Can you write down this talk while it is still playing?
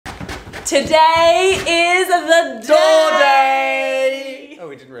Today is the door day. Oh,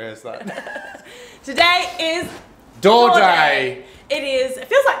 we didn't rehearse that. Today is door day. It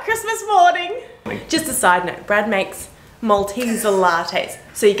feels like Christmas morning. Just a side note, Brad makes Malteser lattes.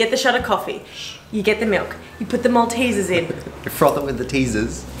 So you get the shot of coffee, you get the milk, you put the Maltesers in. You froth it with the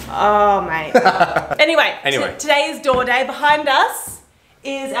teasers. Oh, mate. Anyway. Today is door day. Behind us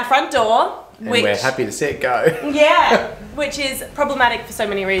is our front door. And we're happy to see it go. Yeah, which is problematic for so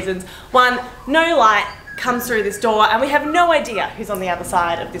many reasons. One, no light comes through this door and we have no idea who's on the other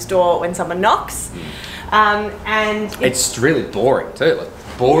side of this door when someone knocks. And it's really boring too,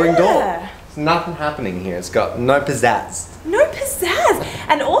 like boring door. There's nothing happening here. It's got no pizzazz. No pizzazz.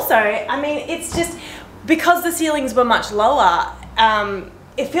 And also, I mean, it's just, because the ceilings were much lower,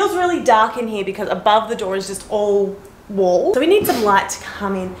 it feels really dark in here because above the door is just all wall. So we need some light to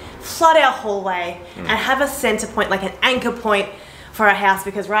come in, flood our hallway, and have a center point, like an anchor point for our house,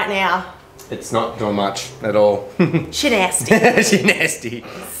 because right now it's not doing much at all. She nasty. She nasty.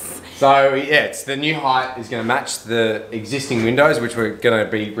 So yeah, it's the new height is going to match the existing windows, which we're going to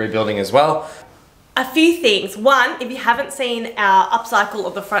be rebuilding as well. A few things. One, if you haven't seen our upcycle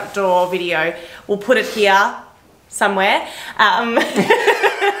of the front door video, we'll put it here somewhere.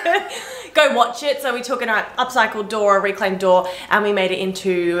 Go watch it. So we took an upcycled door, a reclaimed door, and we made it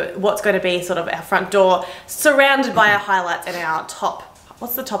into what's going to be sort of our front door, surrounded by our highlights and our top.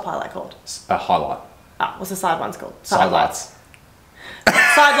 What's the top highlight called? A highlight. Oh, what's the side ones called? Side lights.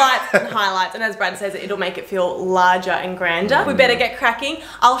 Side lights and highlights, and as Brad says, it'll make it feel larger and grander. We better get cracking.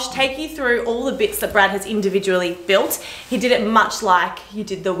 I'll take you through all the bits that Brad has individually built. He did it much like you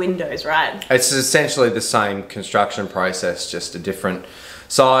did the windows, right? It's essentially the same construction process, just a different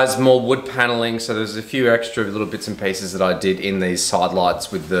size, more wood paneling. So there's a few extra little bits and pieces that I did in these side lights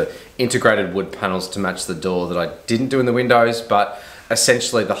with the integrated wood panels to match the door that I didn't do in the windows, but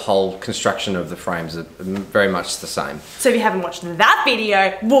essentially the whole construction of the frames are very much the same. So if you haven't watched that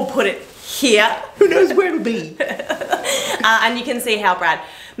video, we'll put it here. Who knows where it'll be? And you can see how Brad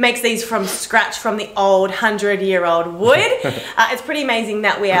makes these from scratch from the old 100-year-old wood. It's pretty amazing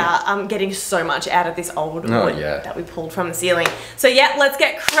that we are getting so much out of this old wood that we pulled from the ceiling. So yeah, let's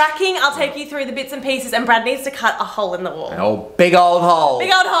get cracking. I'll take you through the bits and pieces, and Brad needs to cut a hole in the wall. Oh, big old hole.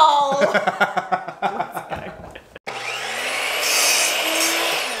 Big old hole. Let's go.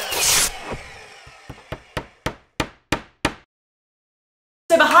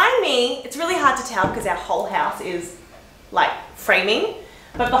 So behind me, it's really hard to tell because our whole house is like framing,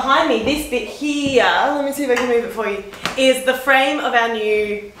 but behind me, this bit here, let me see if I can move it for you, is the frame of our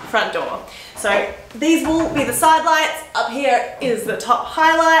new front door. So these will be the side lights, up here is the top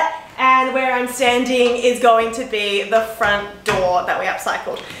highlight, and where I'm standing is going to be the front door that we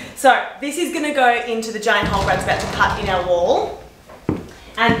upcycled. So this is going to go into the giant hole Brad's about to cut in our wall,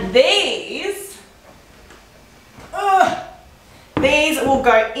 and these will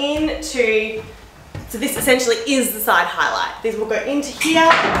go into, so this essentially is the side highlight. These will go into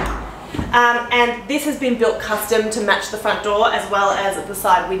here, and this has been built custom to match the front door as well as the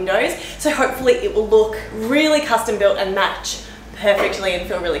side windows. So hopefully it will look really custom built and match perfectly and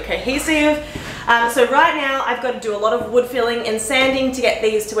feel really cohesive. So right now I've got to do a lot of wood filling and sanding to get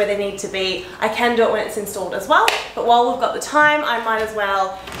these to where they need to be. I can do it when it's installed as well, but while we've got the time, I might as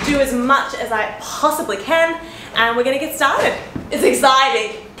well do as much as I possibly can, and we're gonna get started. It's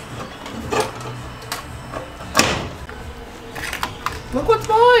exciting. Look what's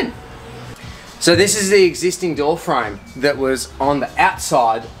mine. So this is the existing door frame that was on the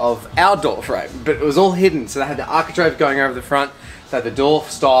outside of our door frame, but it was all hidden. So they had the architrave going over the front, they had the door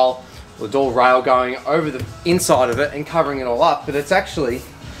style, the door rail going over the inside of it and covering it all up, but it's actually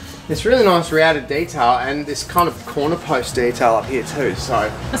this really nice routed detail and this kind of corner post detail up here too. So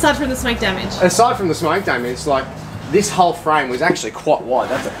aside from the smoke damage. Aside from the smoke damage, like this whole frame was actually quite wide.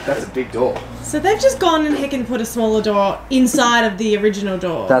 That's a big door. So they've just gone and heckin' put a smaller door inside of the original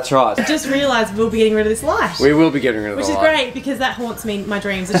door. That's right. I just realised we'll be getting rid of this light. We will be getting rid of the light. Which is great because that haunts me, my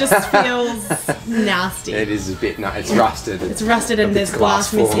dreams. It just feels nasty. It is a bit, no, it's rusted. It's rusted and there's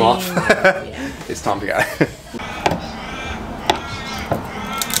glass missing. Yeah. It's time to go.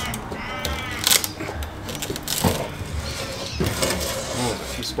 Oh, there's a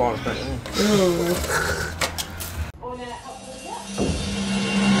few spiders back there.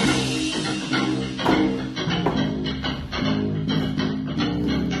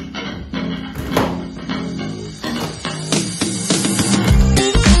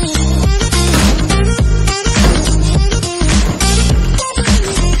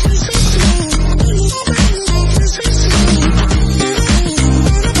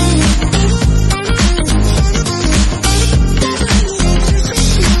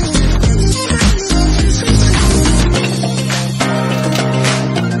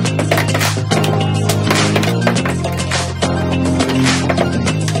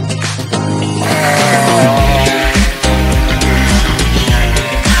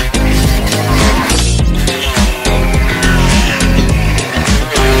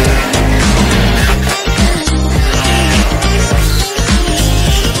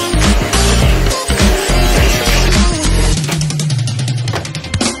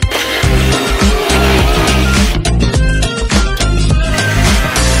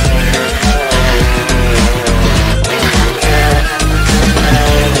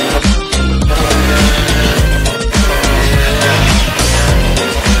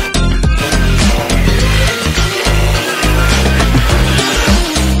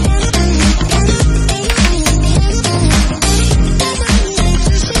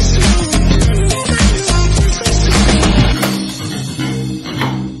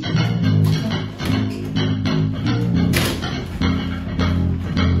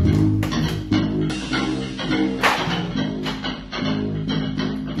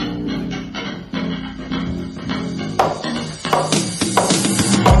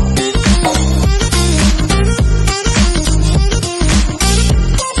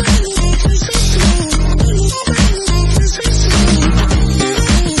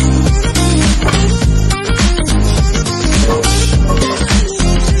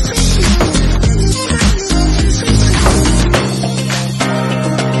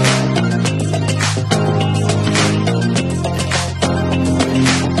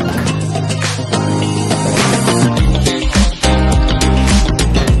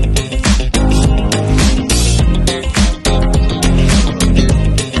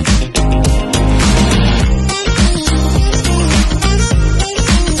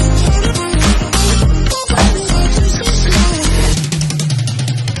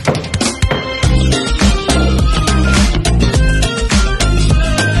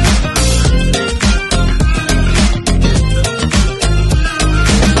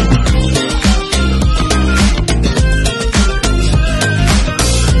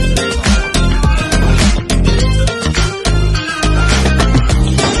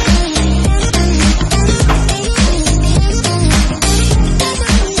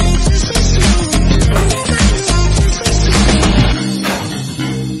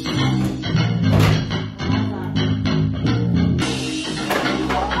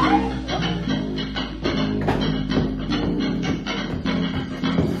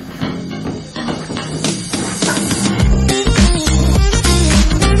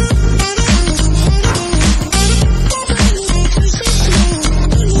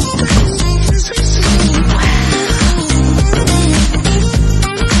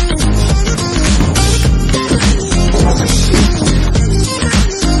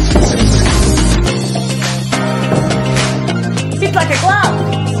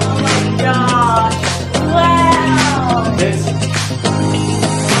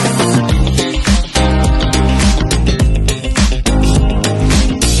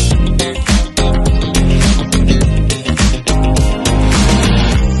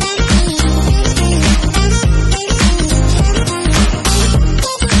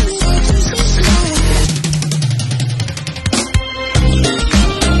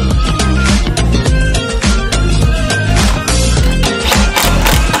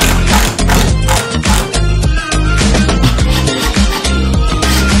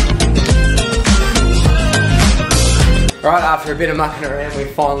 after a bit of mucking around, we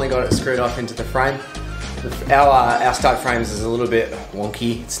finally got it screwed off into the frame. Our stud frames is a little bit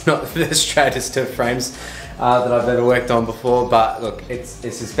wonky. It's not the straightest of frames that I've ever worked on before, but look, it's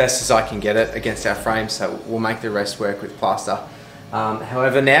as best as I can get it against our frame, so we'll make the rest work with plaster.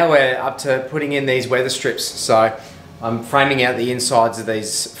 However, now we're up to putting in these weather strips, so I'm framing out the insides of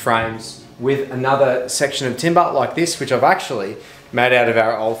these frames with another section of timber like this, which I've actually made out of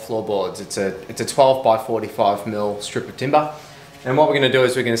our old floorboards. It's a 12 by 45 mil strip of timber. And what we're going to do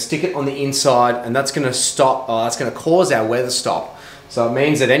is we're going to stick it on the inside, and that's going to that's going to cause our weather stop. So it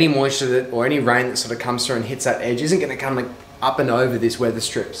means that any moisture or any rain that sort of comes through and hits that edge isn't going to come up and over this weather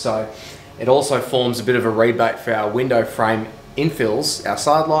strip. So it also forms a bit of a rebate for our window frame infills, our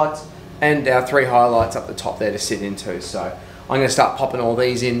side lights, and our 3 highlights up the top there to sit into. So I'm going to start popping all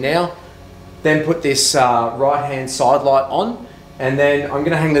these in now, then put this right hand side light on, and then I'm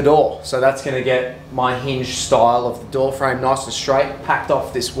going to hang the door. So that's going to get my hinge style of the door frame nice and straight, packed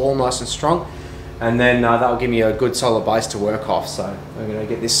off this wall nice and strong, and then that'll give me a good solid base to work off. So I'm going to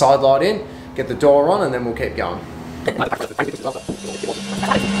get this side light in, get the door on, and then we'll keep going.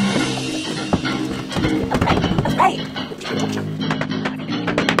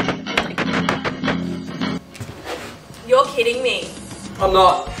 You're kidding me. I'm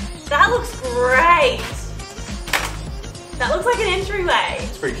not. That looks great. That looks like an entryway.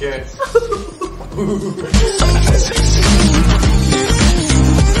 It's pretty cute.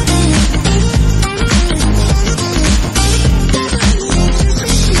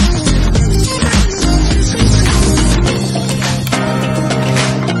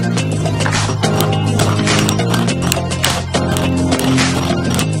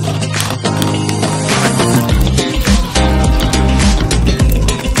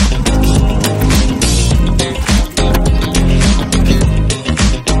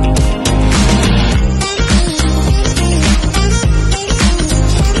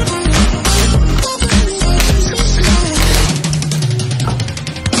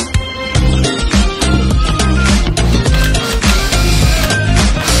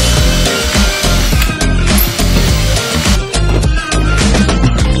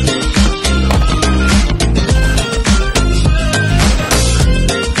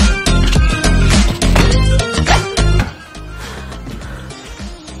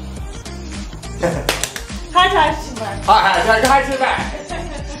 Hi to the back.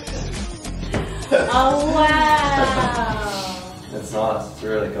 Oh wow. That's nice, it's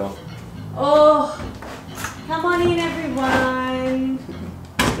really cool. Oh, come on in everyone.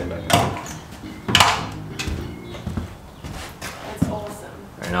 That's awesome.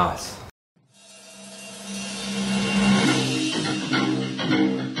 Very nice.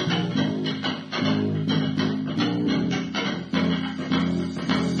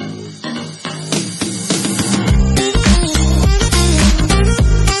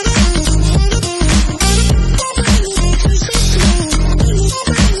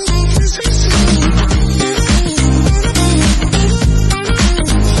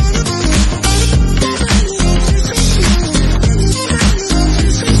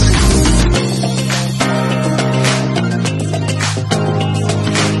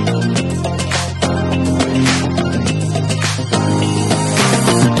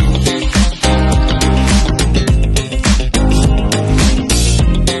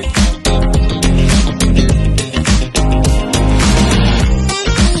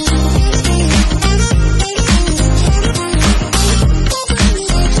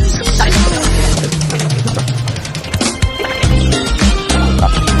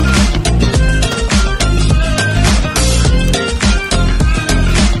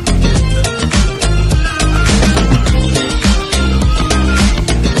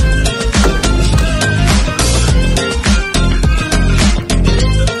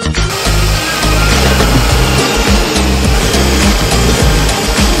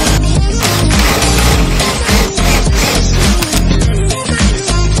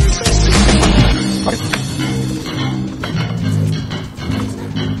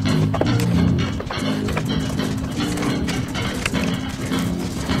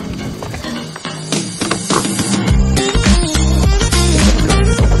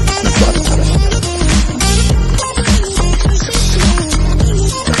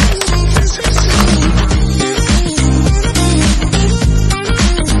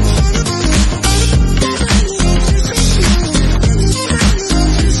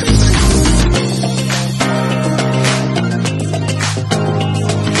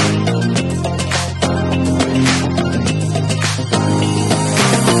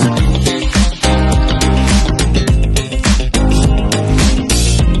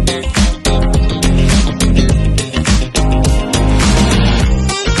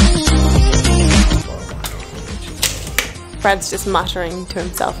 Brad's just muttering to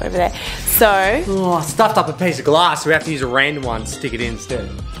himself over there. So, Oh, I stuffed up a piece of glass, so we have to use a random one to stick it in instead.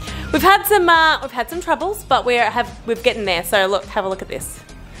 we've had some troubles, but we're getting there. So look, have a look at this.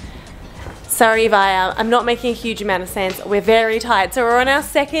 Sorry if I'm not making a huge amount of sense. We're very tired. So we're on our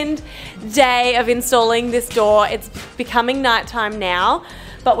second day of installing this door. It's becoming nighttime now,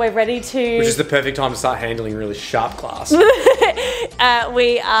 but we're ready to... Which is the perfect time to start handling really sharp glass.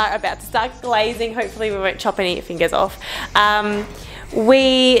 We are about to start glazing. Hopefully we won't chop any fingers off.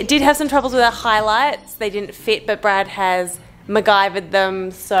 We did have some troubles with our highlights. They didn't fit, but Brad has MacGyvered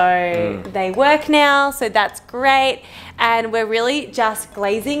them, so they work now, so that's great. And we're really just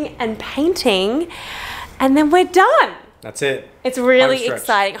glazing and painting, and then we're done. That's it. It's really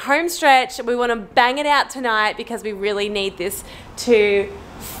exciting. Home stretch. We want to bang it out tonight because we really need this to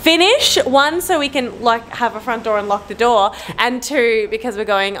finish. One, so we can like have a front door and lock the door, and two, because we're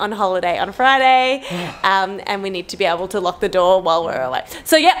going on holiday on Friday, and we need to be able to lock the door while we're away.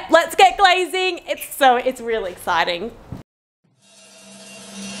 So yeah, let's get glazing. It's really exciting.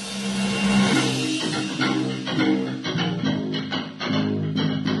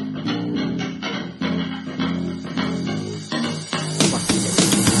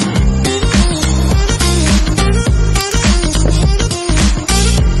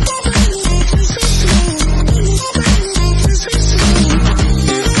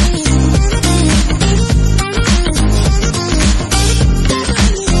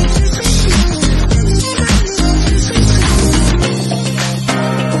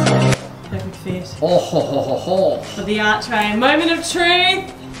 Oh, ho, ho, ho, ho. For the archway, moment of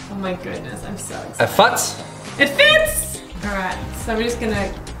truth. Oh my goodness, I'm so excited. It fits? It fits! Alright, so we're just gonna,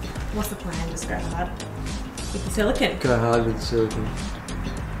 what's the plan? Just go hard with the silicone. Go hard with the silicone.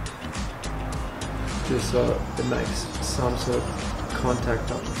 Just so it makes some sort of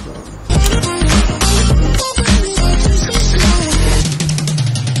contact up the front.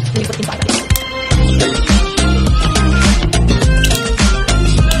 Please look inside.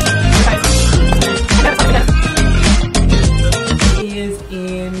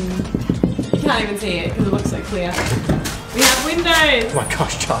 Can't even see it because it looks so clear. We have windows. Oh my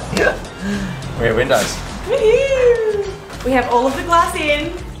gosh, Charlie. We have windows. Woohoo! We have all of the glass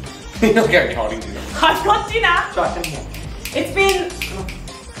in. You're not going holding dinner. I've got dinner. It's been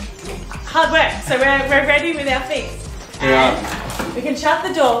hard work, so we're ready with our feet. Yeah. And we can shut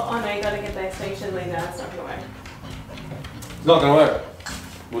the door. Oh no, you gotta get those so you should leave that. It's not gonna work. It's not gonna work.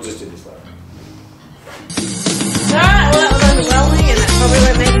 We'll just do this later. Alright, well that was overwhelming and that probably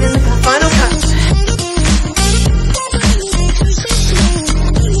won't make it in the final cut.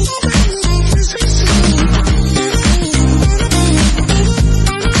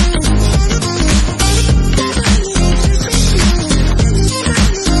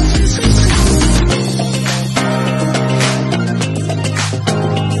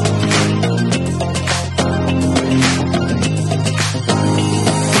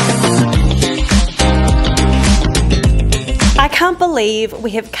 I can't believe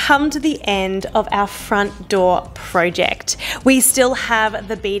we have come to the end of our front door project. We still have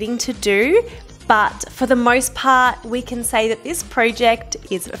the beading to do, but for the most part, we can say that this project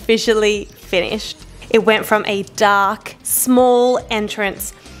is officially finished. It went from a dark, small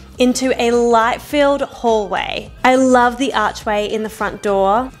entrance into a light-filled hallway. I love the archway in the front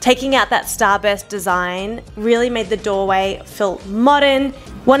door. Taking out that starburst design really made the doorway feel modern.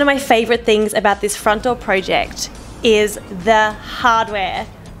 One of my favorite things about this front door project is the hardware.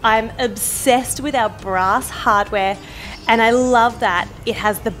 I'm obsessed with our brass hardware, and I love that it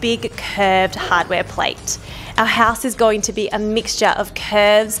has the big curved hardware plate. Our house is going to be a mixture of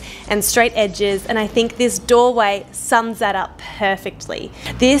curves and straight edges, and I think this doorway sums that up perfectly.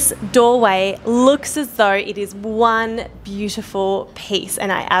 This doorway looks as though it is one beautiful piece,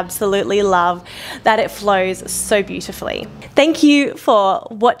 and I absolutely love that it flows so beautifully. Thank you for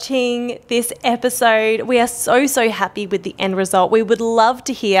watching this episode. We are so happy with the end result. We would love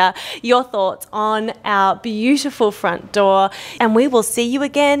to hear your thoughts on our beautiful front door, and we will see you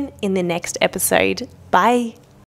again in the next episode. Bye.